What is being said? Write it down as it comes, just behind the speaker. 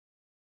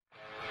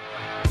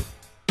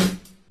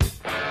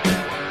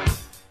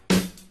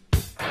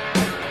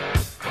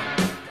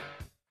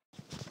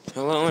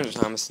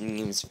Sandra Thomas and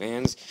Games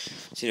fans.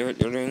 So we're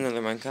doing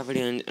another Minecraft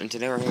video, and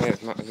today we're here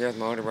with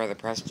my older brother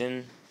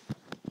Preston.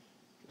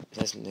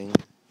 Testing.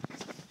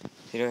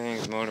 Today we're here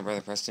with my older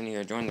brother Preston.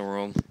 Here, join the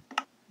world.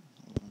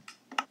 Hold on.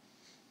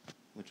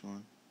 Which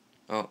one?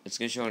 Oh, it's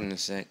gonna show it in a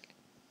sec.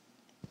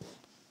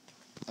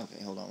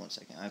 Okay, hold on 1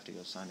 second. I have to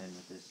go sign in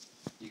with this.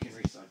 You can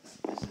restart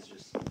that. This is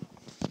just.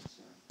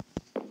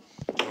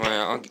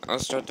 Alright, I'll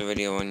start the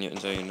video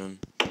until you're done.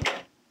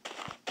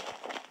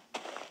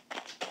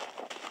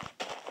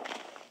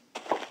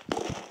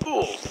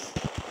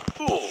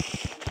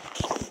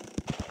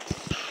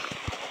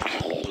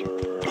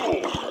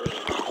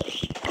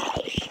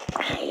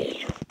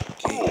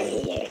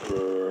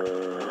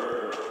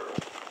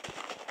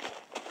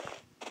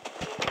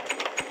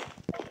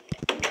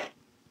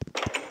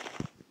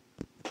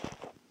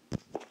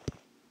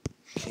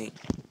 Okay.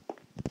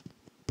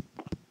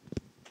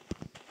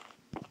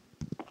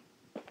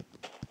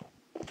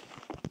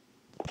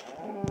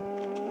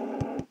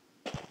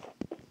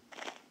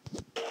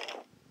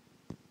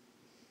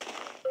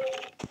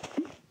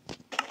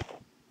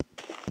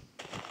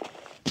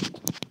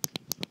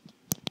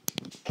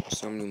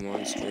 So many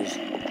monsters.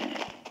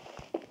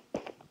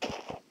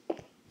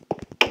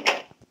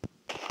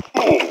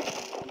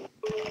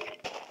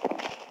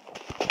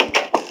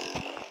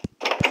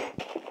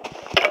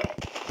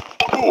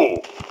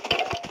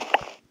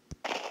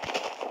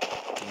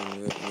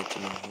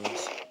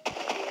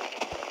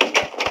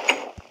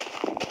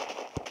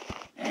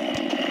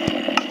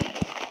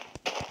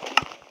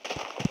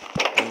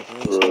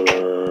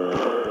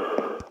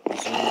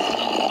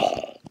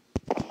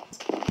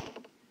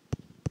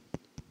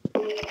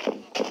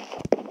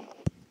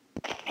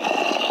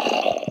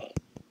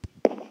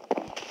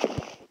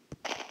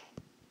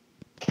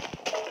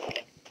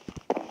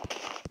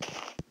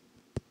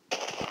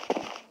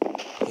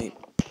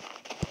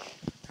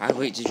 I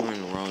wait to join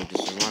the world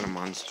because there's a lot of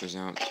monsters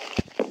out.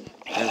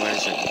 Everybody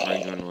start before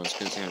I join the world. It's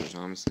good Sandra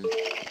Thomason.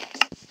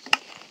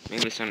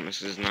 Maybe Sandra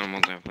is not a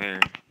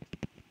multiplayer.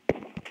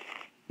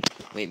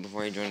 Wait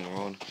before I join the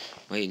world.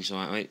 Wait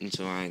until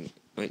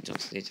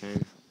it's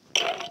daytime.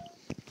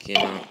 Okay,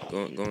 now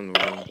go in the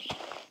world.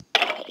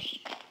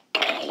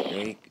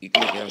 You can make it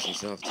out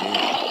yourself too.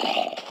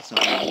 It's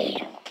not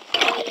really.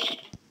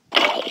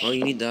 Oh,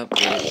 you need to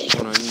upgrade it.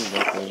 Hold on, you need to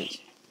upgrade it.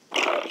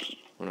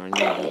 Hold on, you need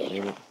to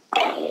upgrade it.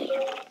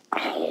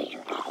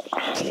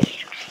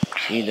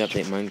 You need to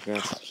update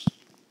Minecraft.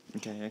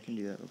 Okay, I can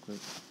do that real quick.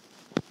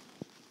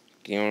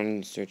 Okay,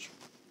 on search.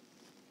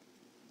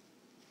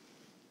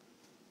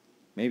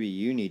 Maybe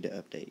you need to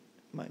update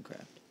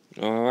Minecraft.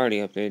 Oh, I already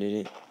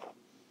updated it.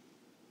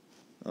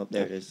 Oh,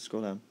 there it is.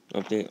 Scroll down.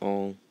 Update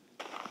all.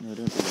 No, don't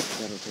do that.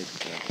 That'll take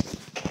forever.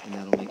 And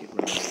that'll make it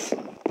run really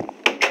slow.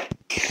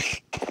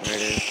 There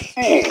it is.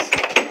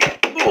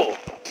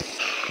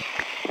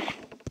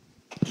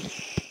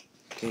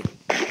 Okay.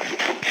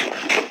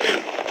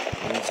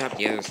 You can stop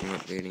the others from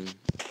updating.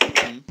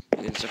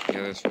 You can stop the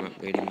others from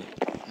updating it.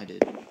 I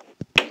did.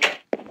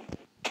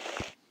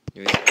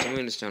 Tell me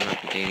when it's done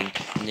updating,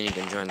 and then you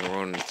can join the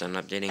world when it's done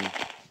updating.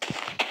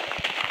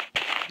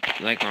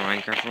 Like my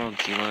Minecraft world,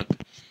 see look.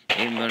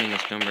 I'm building a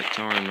stone brick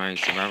tower in my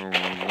survival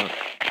world, look.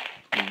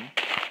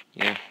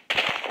 Yeah.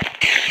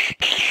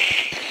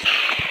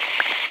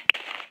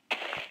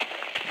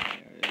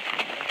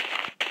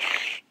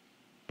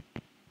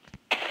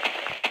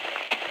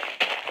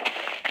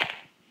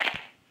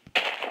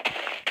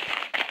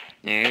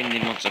 Yeah, I even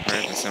did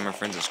multiplayer with some of my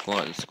friends at school.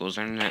 At school's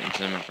internet, and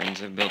some of my friends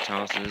have built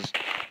houses,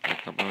 a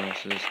couple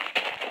houses.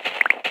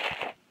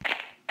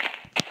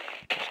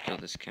 Just kill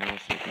this cow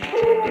so you can get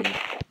some meat.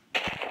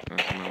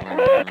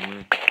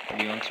 Are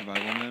you on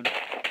survival mode?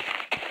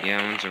 Yeah,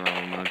 I'm on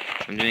survival mode.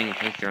 I'm doing a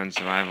playthrough on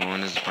survival,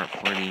 and this is part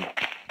 40. I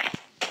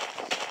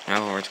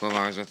have over 12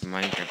 hours worth of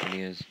Minecraft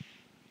videos.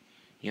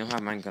 You don't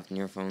have Minecraft on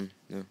your phone,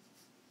 no?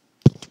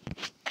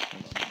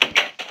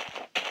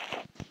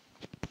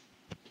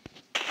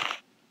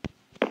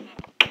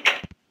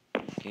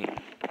 Okay.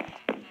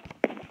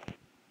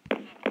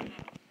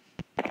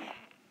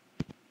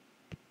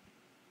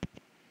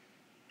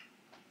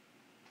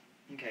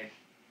 Okay.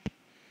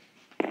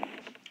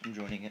 I'm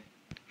joining it.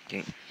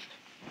 Okay.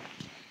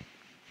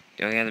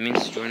 Oh yeah, that means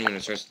it's joining and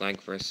it starts to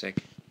lag for a sec.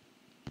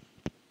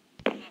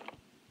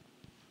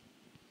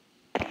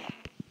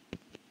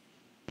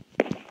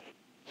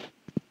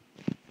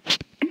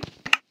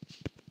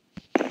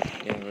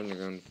 Yeah,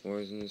 underground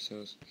floors in this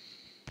house.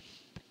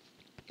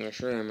 I'm not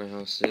sure how my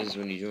house is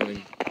when you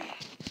join.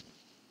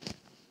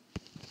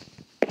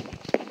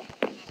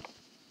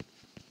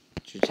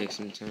 Should take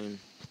some time.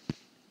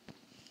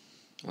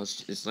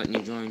 It's letting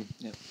you join.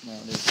 Yep, now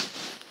it is.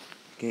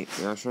 Okay,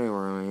 yeah, I'll show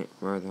you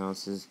where the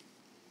house is.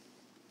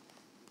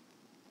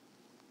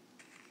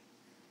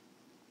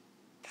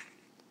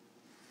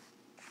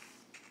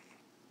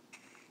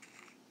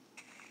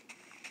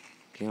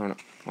 Okay,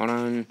 hold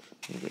on.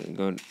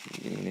 Go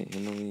get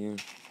him over here.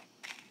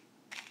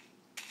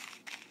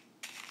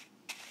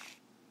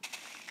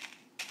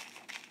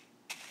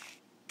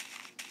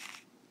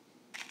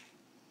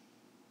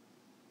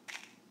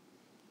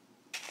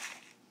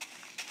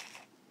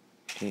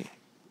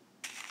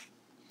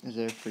 Is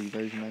there a free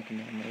version I can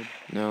download?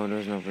 No,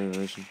 there's no free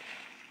version.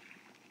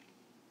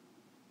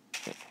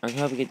 I can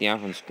help you get the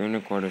iPhone screen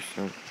recorder,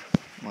 so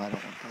Well, I don't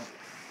want that.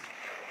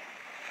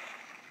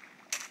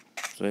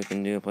 so you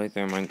can do a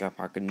playthrough of Minecraft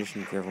Pocket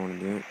Edition if you ever want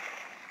to do it.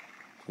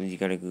 Because you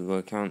got a Google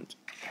account.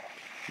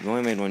 You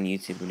only made one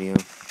YouTube video.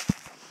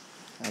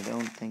 I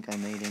don't think I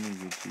made any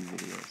YouTube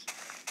videos.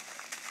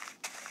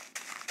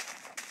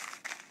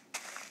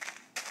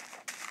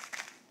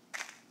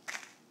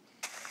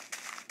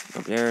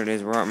 Oh, there it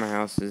is. We're at my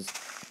houses.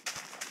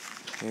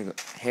 Here you go.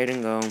 Hit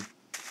and go.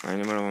 Right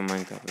in the middle of a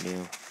Minecraft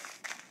video.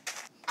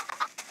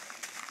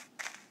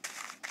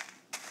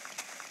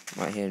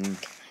 What hidden?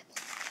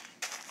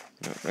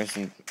 No,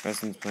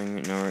 Preston's playing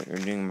it now. We're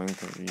doing a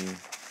Minecraft video.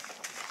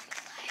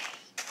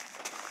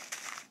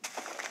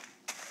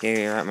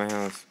 Okay, you're at my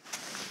house.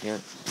 Here.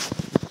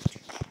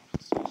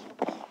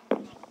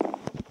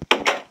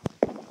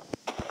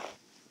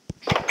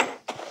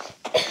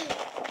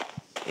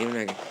 Even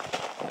I can.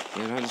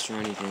 You don't have to destroy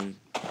anything.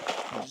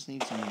 I just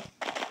need some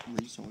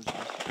resources.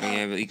 Oh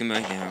yeah, but you can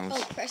make the house.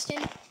 Oh,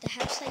 Preston, the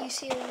house that you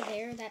see over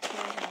there, that's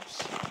my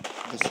house.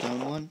 The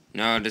stone one?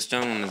 No, the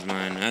stone one is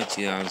mine. I have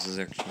 2 houses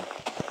actually.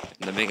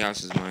 The big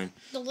house is mine.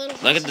 The little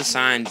house Look at the is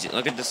signs.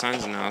 Look at the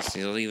signs in the house.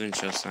 They'll even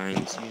show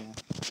signs. Yeah.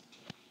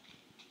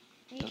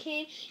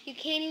 You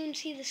can't even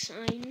see the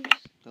signs.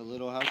 The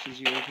little houses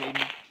you were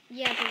hidden?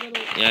 Yeah, the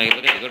little.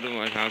 Yeah, go to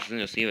my house and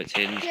you'll see what's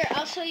hidden. Here,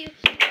 I'll show you.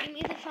 Give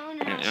me the phone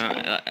and I'll show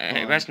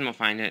you. Preston will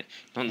find it.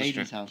 Don't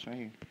destroy. Hayden's house right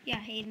here. Yeah,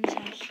 Hayden's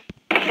house.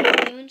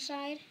 Go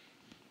inside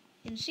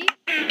and see.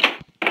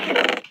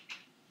 I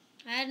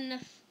had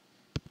enough.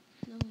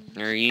 No.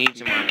 Here, you need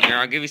some armor. Here,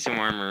 I'll give you some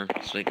armor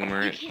so you can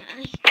wear it. He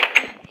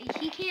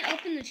can't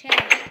open the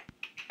chest.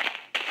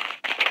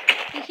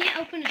 He can't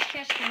open his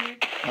chest from here.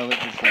 Oh, it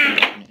just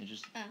doesn't open it. It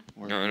just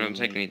works. No, don't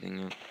take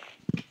anything out.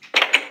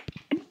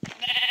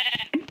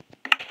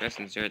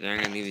 Preston's right there.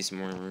 I'm gonna give you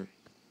some armor.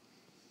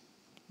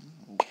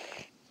 No.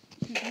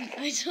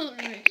 I told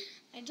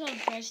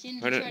Preston.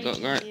 Go right here.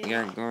 Right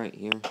here. Go right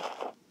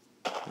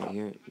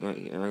here.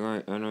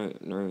 Oh no.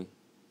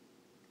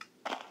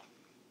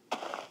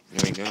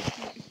 There we go.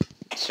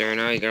 So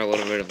now you got a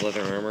little bit of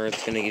leather armor.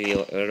 It's gonna give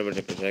you a little bit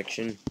of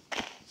protection.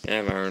 I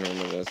have iron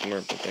armor, but it's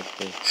more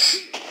protective.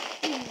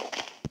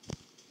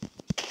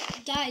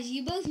 Guys,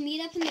 you both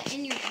meet up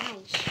in your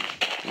house.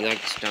 You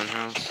like the stone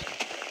house?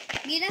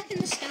 Meet up in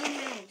the stone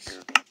house.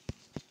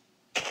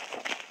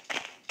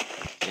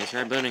 Yeah,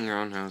 try building your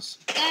own house.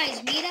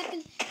 Guys, meet up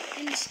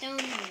in the stone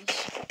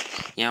house.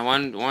 Yeah,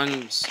 one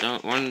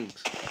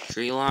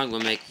tree log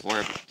will make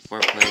four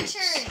planks.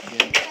 Hunter,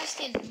 Yeah.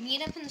 Preston,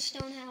 meet up in the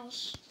stone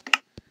house.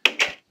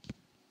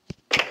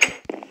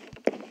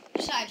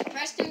 Besides,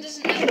 Preston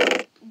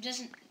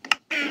doesn't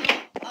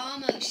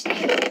almost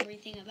know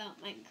everything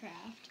about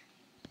Minecraft.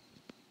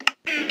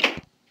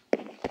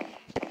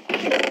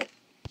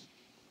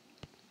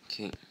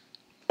 Okay.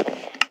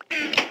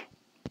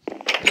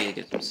 Need to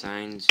get some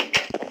signs.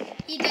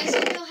 He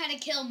doesn't know how to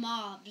kill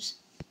mobs.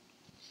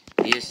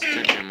 You just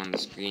touch them on the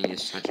screen. You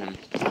just touch them.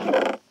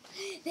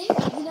 There, you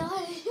know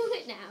how to do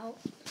it now.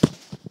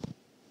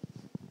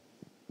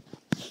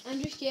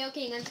 I'm just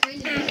joking. I'm trying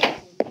to make him.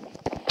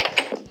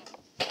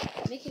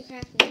 Make a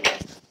crafting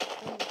table.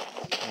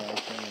 Yeah, I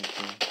can make it.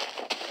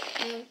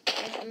 No,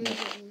 that's only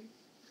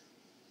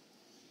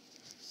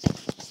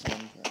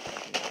one.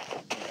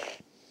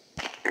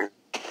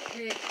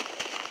 Alright.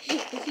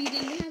 If you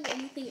didn't have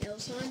anything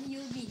else on,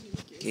 you'll be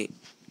naked. Okay.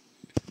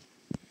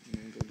 I'm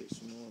gonna go get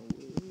some more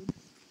wood.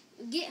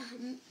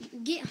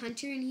 Get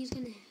Hunter, and he's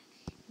gonna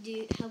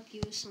help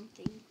you with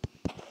something.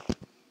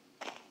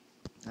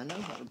 I know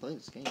how to play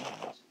this game,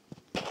 guys.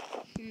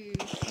 Hmm.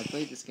 I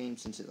played this game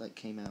since it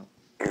came out.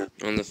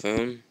 On the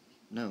phone?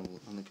 No,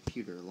 on the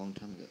computer a long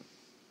time ago.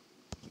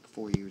 Like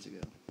 4 years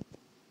ago.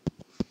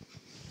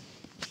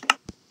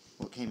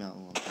 Well, it came out a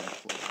long time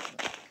before that.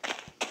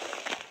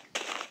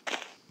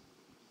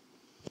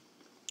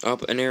 Oh,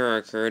 an error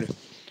occurred.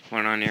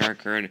 Hold on, error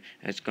occurred.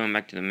 It's going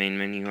back to the main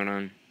menu. Hold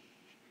on.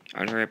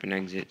 I'd hurry up and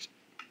exit.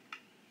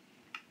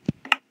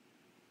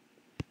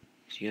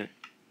 See that?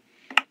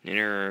 An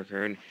error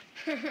occurred.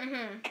 You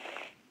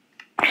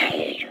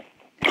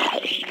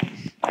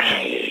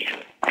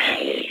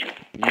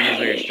didn't lose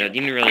all your stuff.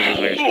 You didn't really lose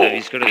all your stuff. You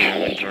just go to the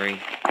inventory.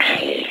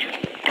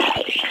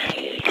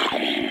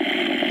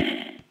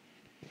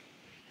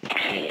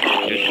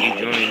 You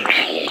joined.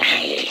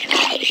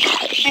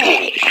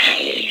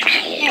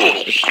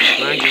 It's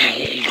lagging.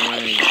 You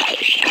joined.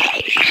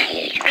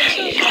 What's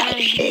so bad?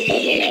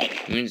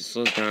 It means it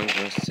slows down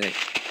for a sec.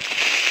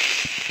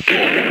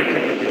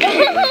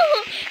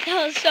 That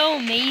was so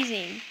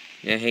amazing.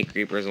 Yeah, I hate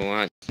creepers a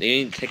lot. They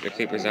need to take the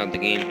creepers out of the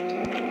game.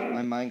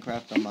 My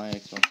Minecraft on my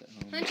Xbox at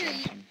home. Hunter,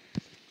 is awesome.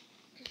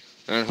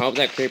 I hope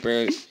that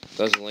creeper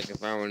doesn't like the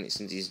fire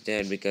since he's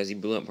dead because he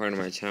blew up part of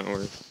my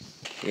tower.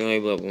 He only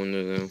blew up one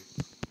of them.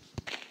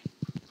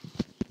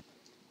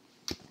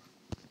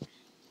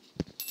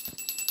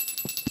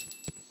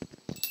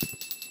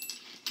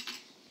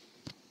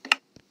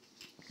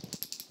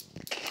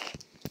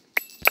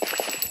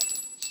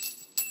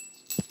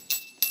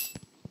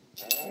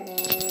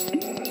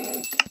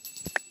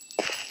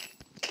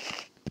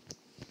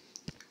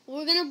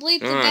 We're gonna bleep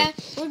the Ah. back.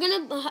 We're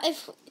gonna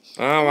if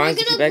Oh, why we're does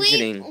it keep gonna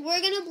exiting? bleep.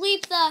 We're gonna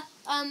bleep the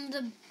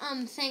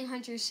thing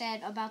Hunter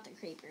said about the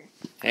creeper.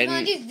 We're gonna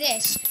Hidden. do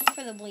this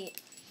for the bleep.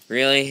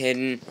 Really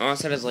hidden? All I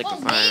said is like Oh,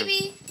 a fire.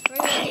 maybe we're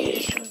gonna do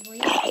this for the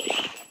bleep.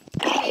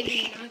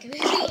 Maybe we're not gonna do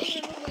it for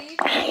the bleep.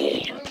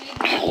 Or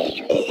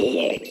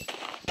maybe.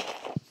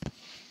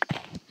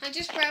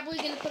 Hunter's probably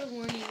gonna put a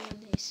warning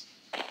on this.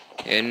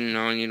 Hidden,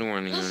 I need a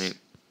warning on it.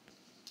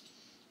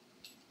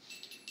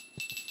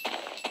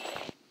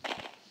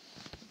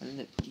 Why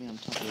didn't it put me on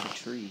top of the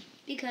tree?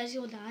 Because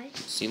you'll die.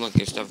 See, look,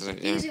 your stuff is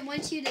right there. Because it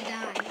wants you to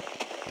die.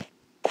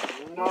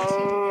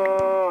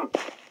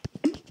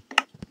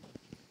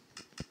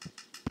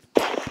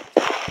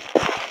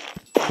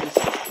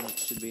 That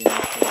should be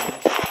enough for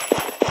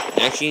us.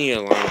 You actually need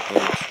a lot of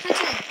plates.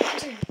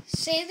 Hunter,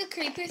 say the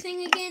creeper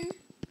thing again.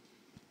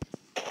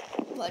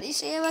 What do you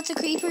say about the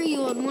creeper?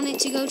 You would want it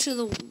to go to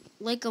the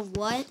lake of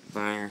what?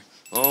 Fire.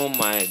 Oh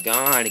my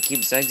god, it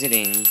keeps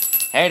exiting.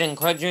 Hayden,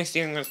 quit your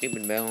steering that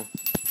stupid bell.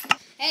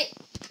 Hey,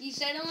 you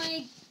said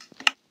only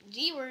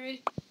G word.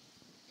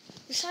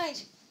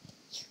 Besides,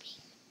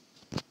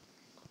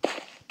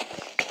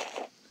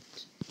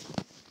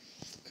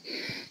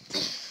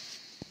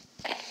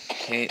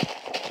 Okay,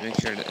 to make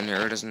sure that an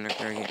error doesn't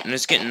occur again. And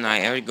it's getting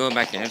night. I would go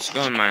back there. Let's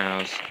go in my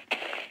house.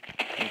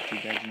 You have 2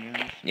 beds in your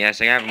house?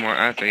 Yes, I have more.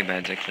 I have 3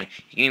 beds actually.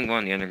 You can even go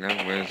on the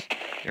underground. Where's?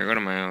 Here, go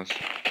to my house.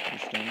 Your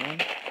stone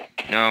one?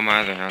 No, my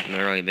other house, the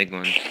really big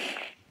one.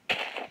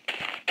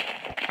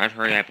 I'd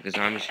hurry up because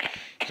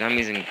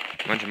zombies and a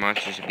bunch of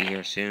monsters should be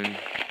here soon.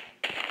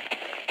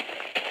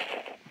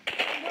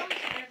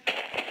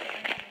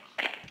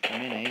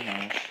 I'm in a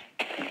house.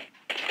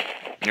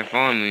 You're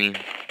following me.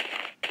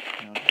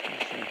 No, just go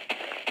to sleep.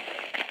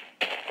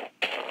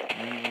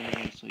 I'm going to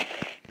go to sleep.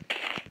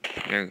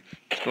 Here,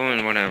 just go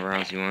in whatever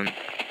house you want.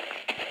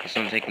 Just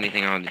don't take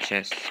anything out of the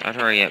chests. I'd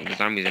hurry up because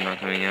zombies are not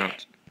coming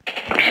out.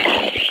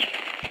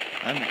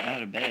 I'm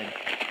out of bed.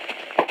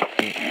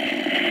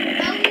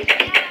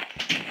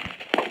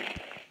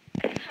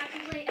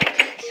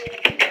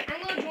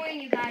 I'm gonna join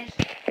you guys.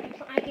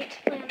 I get to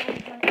play on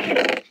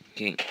the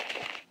Okay.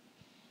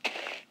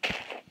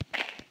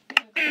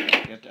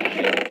 You have to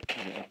update it.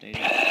 Is it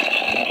updated?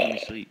 It won't let me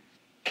sleep.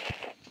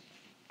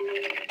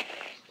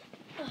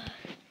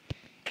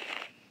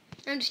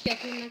 I'm just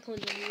joking. I'm not gonna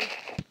join you.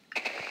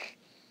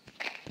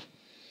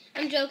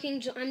 I'm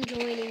joking. I'm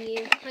joining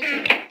you.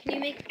 Hunter, can you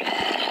make?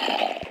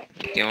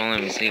 They won't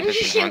let me sleep I'm with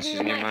just these joking. monsters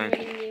I'm not nearby.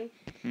 joining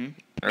you.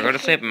 Or go to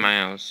sleep in my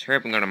house. Hurry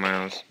up and go to my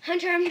house.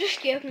 Hunter, I'm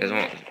just joking. There's I'm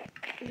one. not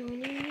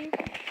joining you.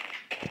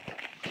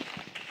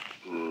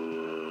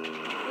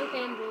 Okay,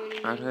 I'm joining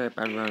you. I'd hurry up.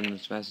 I'd run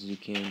as fast as you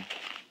can.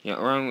 Yeah,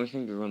 wrong way. I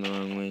think you're going the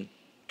wrong way.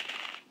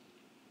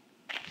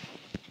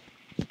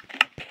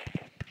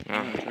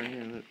 Oh, it's right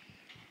here, look.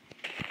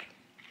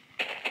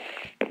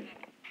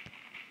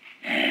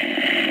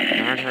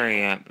 I'd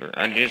hurry up.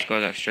 I'd just go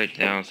that straight to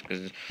the house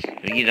because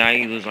if you die,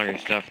 you lose all your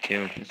stuff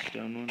too. This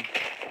stone one?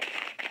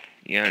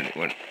 Yeah,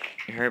 what?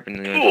 Hurry up and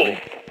go to sleep.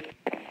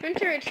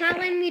 Hunter, it's not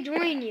letting me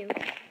join you.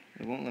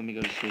 It won't let me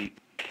go to sleep.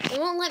 It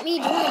won't let me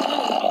join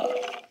you.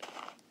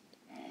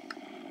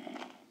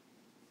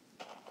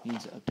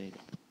 Needs to update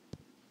it.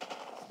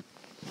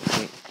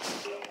 Okay.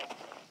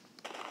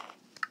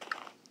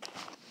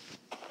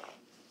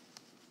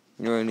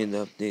 You know I need to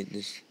update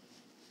this.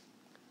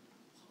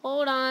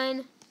 Hold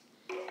on.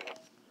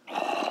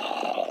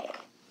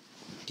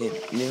 Okay,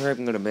 you hurry up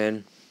and go to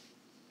bed.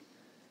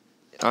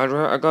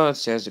 I'll go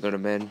upstairs to go to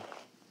bed.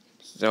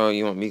 So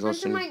you won't be Hunter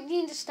close to might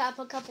need to stop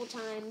a couple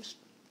times.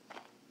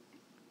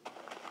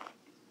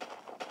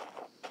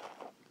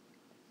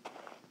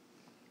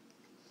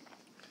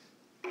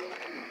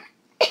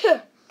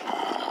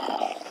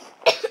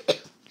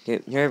 Okay,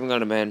 hurry up and go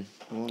to bed.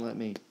 It won't let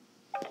me.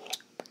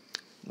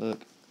 Look.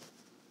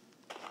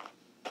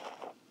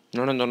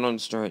 No, don't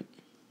destroy it.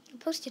 You're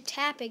supposed to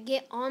tap it,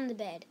 get on the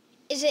bed.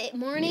 Is it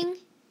morning?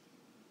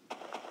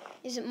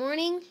 Is it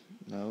morning?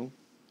 No.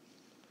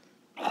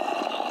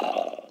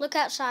 Look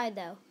outside,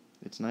 though.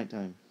 It's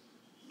nighttime.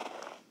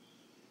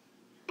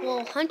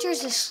 Well,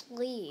 Hunter's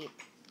asleep.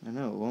 I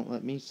know, it won't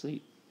let me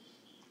sleep.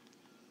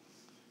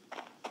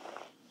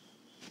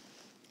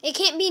 It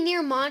can't be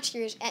near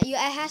monsters. It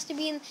has to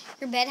be in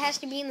your bed. Has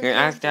to be in the. Here,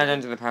 middle ask of the Dad room.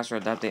 enter the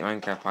password to update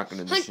Minecraft Pocket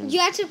Edition. You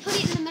have to put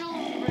it in the middle of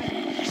the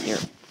room. Here.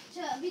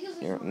 Because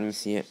Here, let me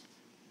see it.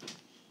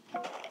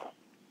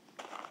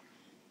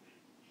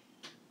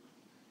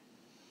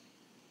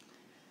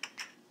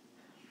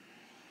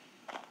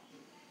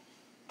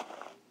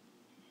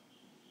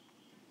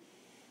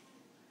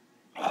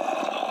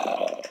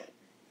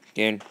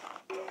 Dude.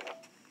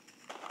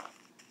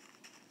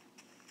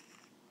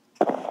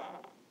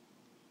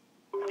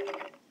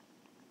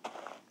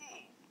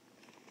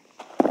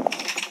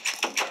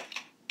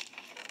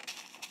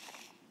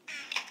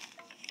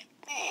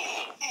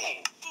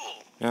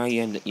 Oh,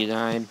 you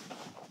died.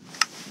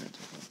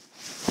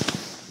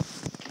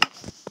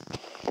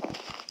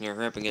 Yeah,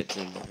 hurry up and get to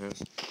the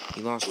house.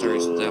 You lost all your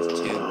stuff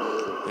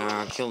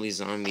too. Kill these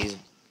zombies.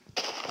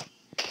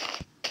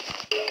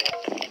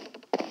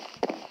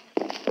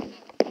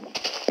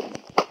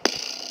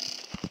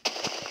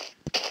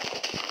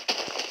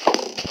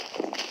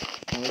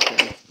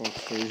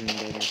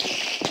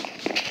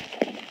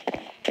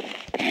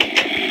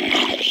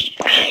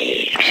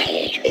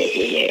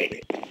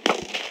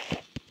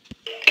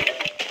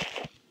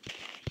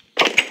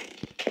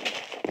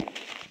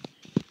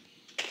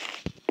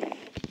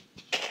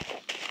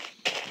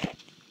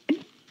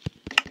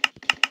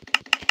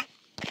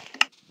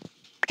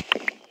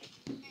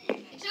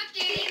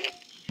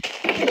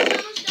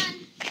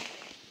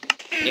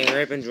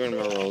 hurry up and join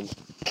my world.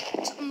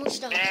 It's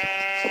almost done.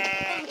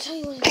 I'll tell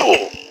you when it's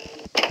done.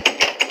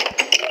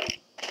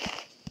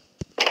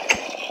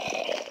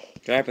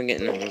 Hurry up and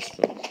get in the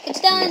hospital. It's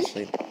done.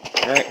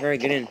 Alright, hurry,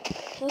 get in.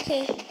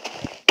 Okay.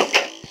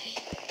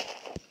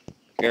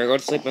 Here, go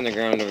to sleep on the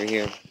ground over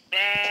here.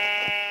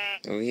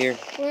 Over here.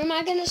 Where am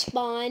I gonna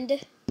spawn? No,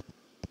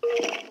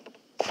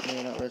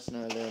 you're not resting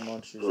over there,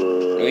 monsters.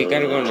 Oh, you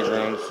gotta go on the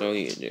ground so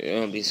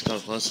it'll be so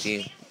close to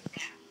you.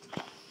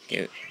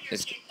 Okay,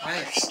 let's go. I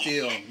have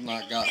still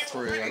not got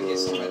through. I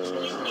guess I'm at the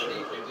brush my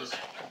teeth and just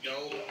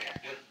go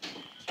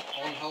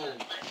on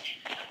hold.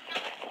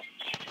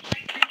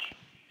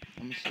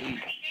 I'm asleep.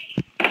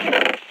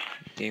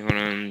 Okay, hold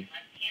on.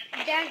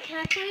 Dad, can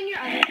I play on your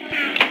other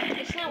phone?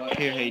 It's not working.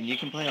 Here, Hayden, you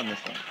can play on this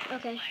one.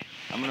 Okay.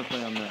 I'm gonna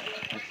play on this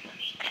one.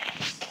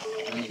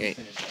 I need Okay.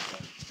 to finish that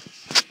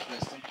though.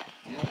 Preston?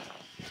 Yeah.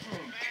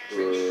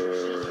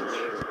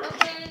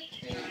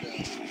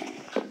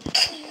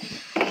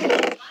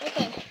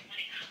 Okay.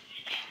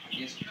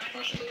 Yes,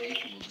 brush my teeth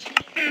and we'll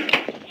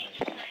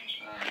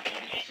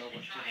just so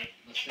much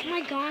Oh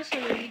my gosh,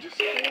 honey, you just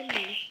scared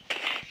me.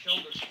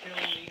 shoulders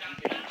killing me. I'm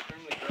getting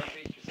extremely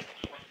grumpy because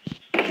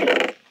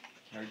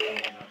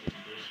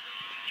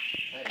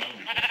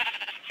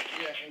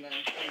yeah, and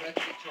that's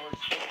the charge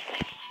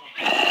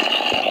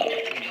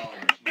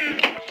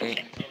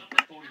Okay.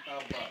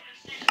 $45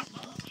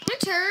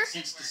 Hunter!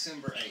 since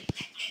December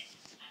 8th.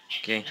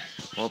 Okay.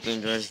 Hope you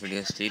enjoyed this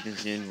video. Stay tuned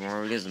for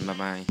more videos and bye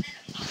bye.